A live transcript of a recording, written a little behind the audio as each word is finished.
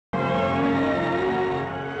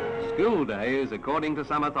School days, according to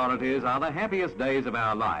some authorities, are the happiest days of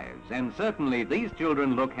our lives, and certainly these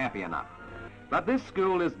children look happy enough. But this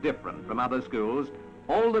school is different from other schools.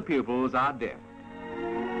 All the pupils are deaf.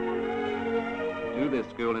 To this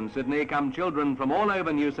school in Sydney come children from all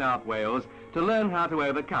over New South Wales to learn how to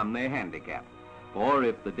overcome their handicap. For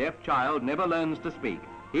if the deaf child never learns to speak,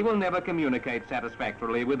 he will never communicate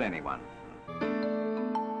satisfactorily with anyone.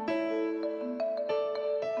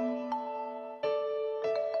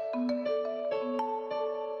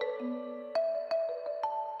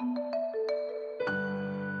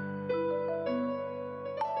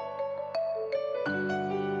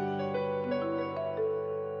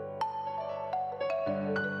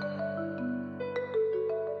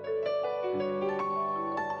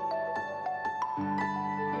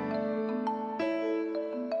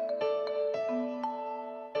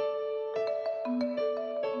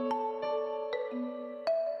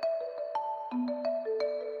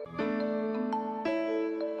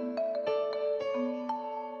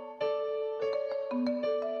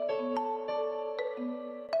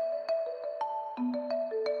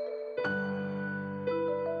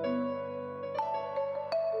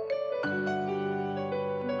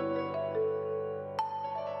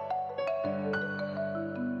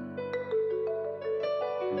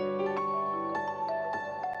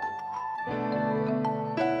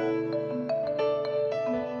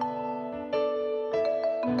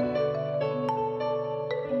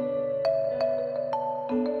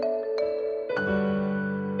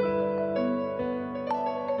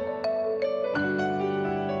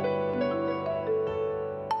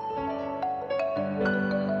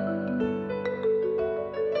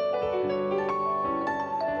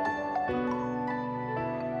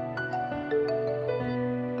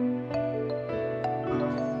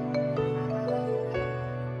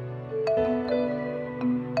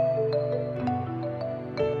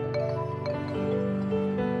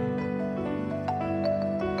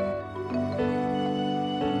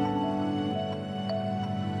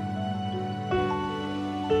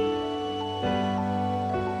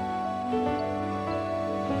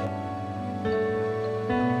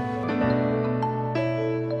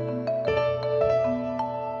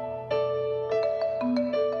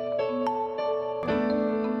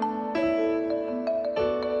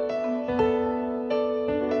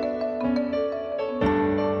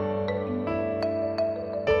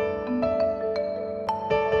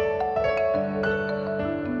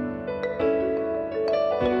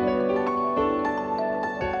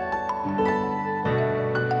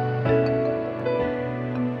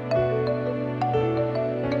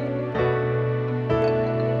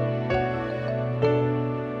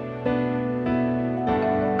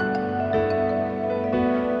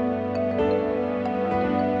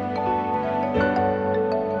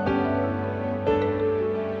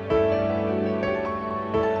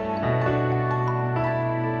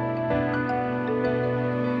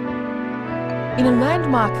 In a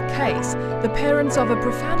landmark case, the parents of a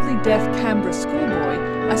profoundly deaf Canberra schoolboy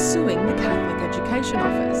are suing the Catholic Education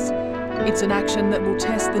Office. It's an action that will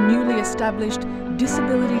test the newly established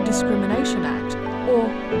Disability Discrimination Act, or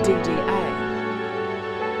DDA.